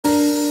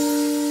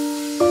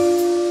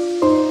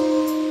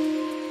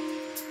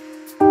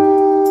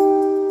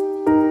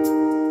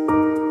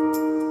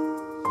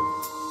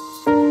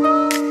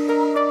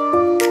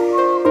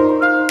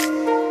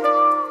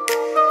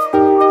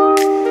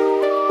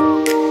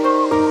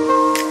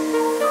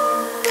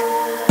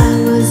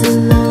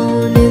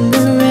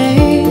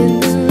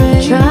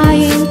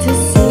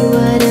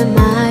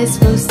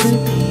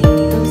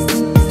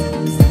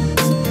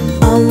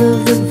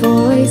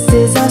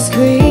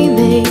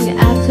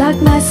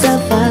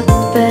myself up,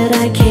 but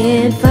I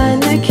can't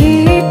find the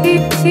key.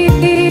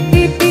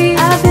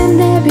 I've been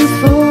there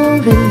before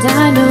and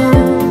I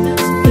know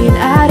the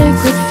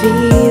inadequate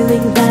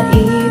feeling that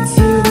eats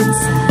you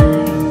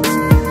inside.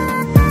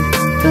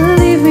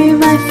 Believe me,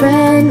 my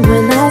friend,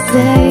 when I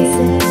say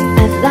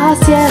I've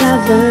lost yet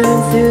I've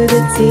learned through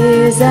the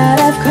tears that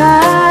I've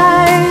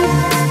cried.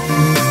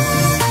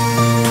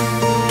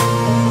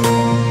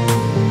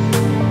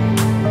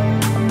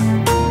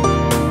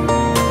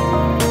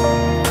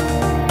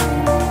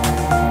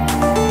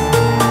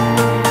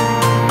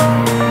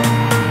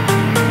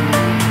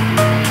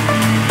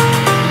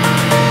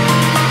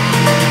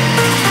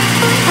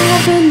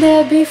 I've been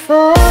there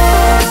before.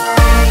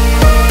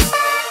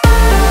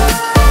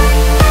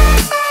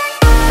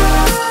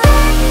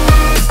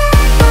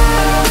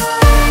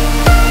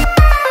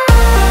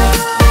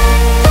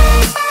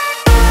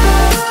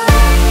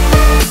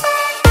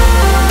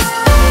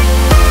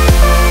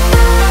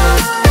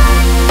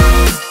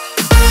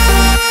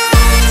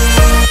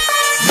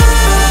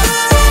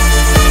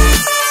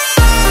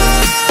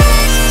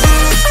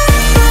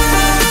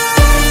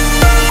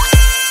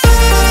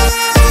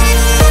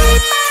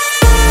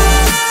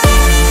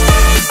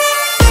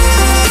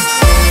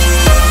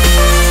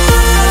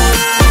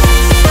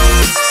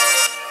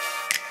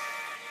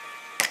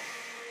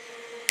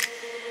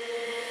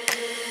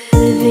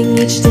 Living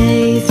each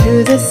day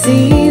through the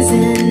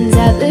seasons,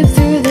 I've lived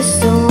through the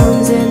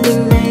storms and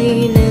the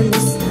rain and the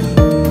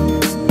snow.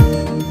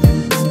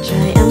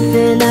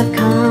 Triumphant, I've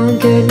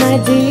conquered my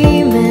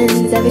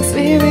demons, I've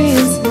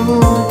experienced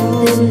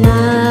more than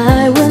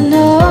I will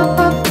know.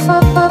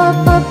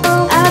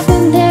 I've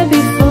been there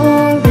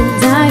before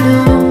and I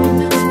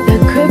know the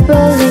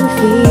crippling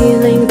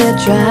feeling that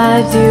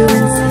drives you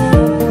insane.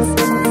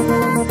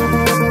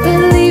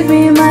 Believe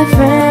me, my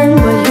friend,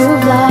 what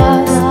you've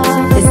lost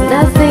is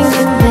nothing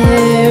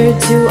compared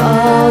to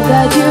all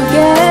that you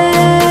get.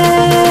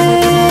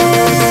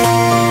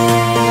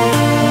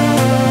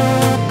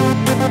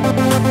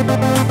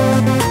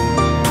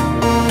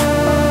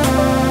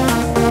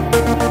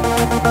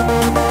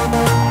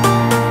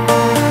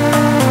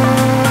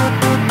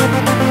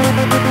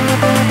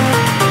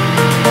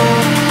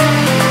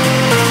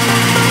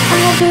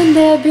 I've been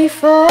there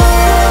before.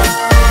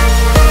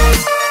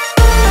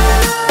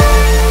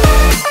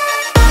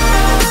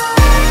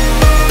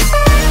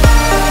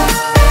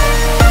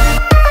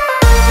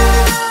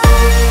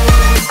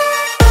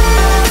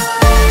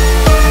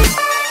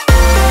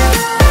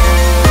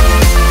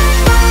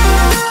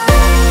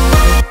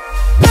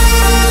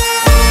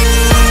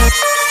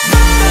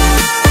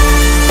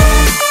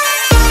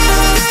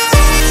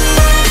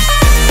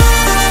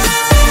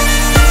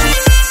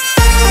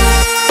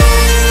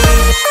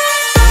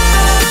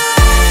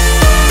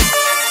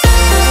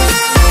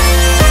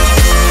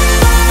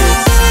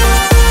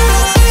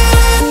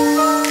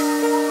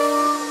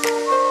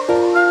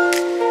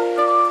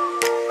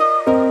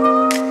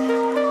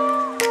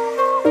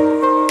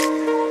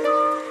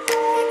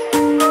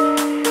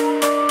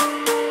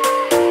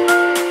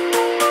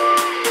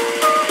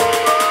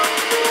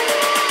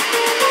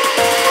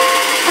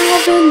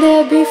 I've been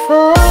there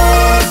before.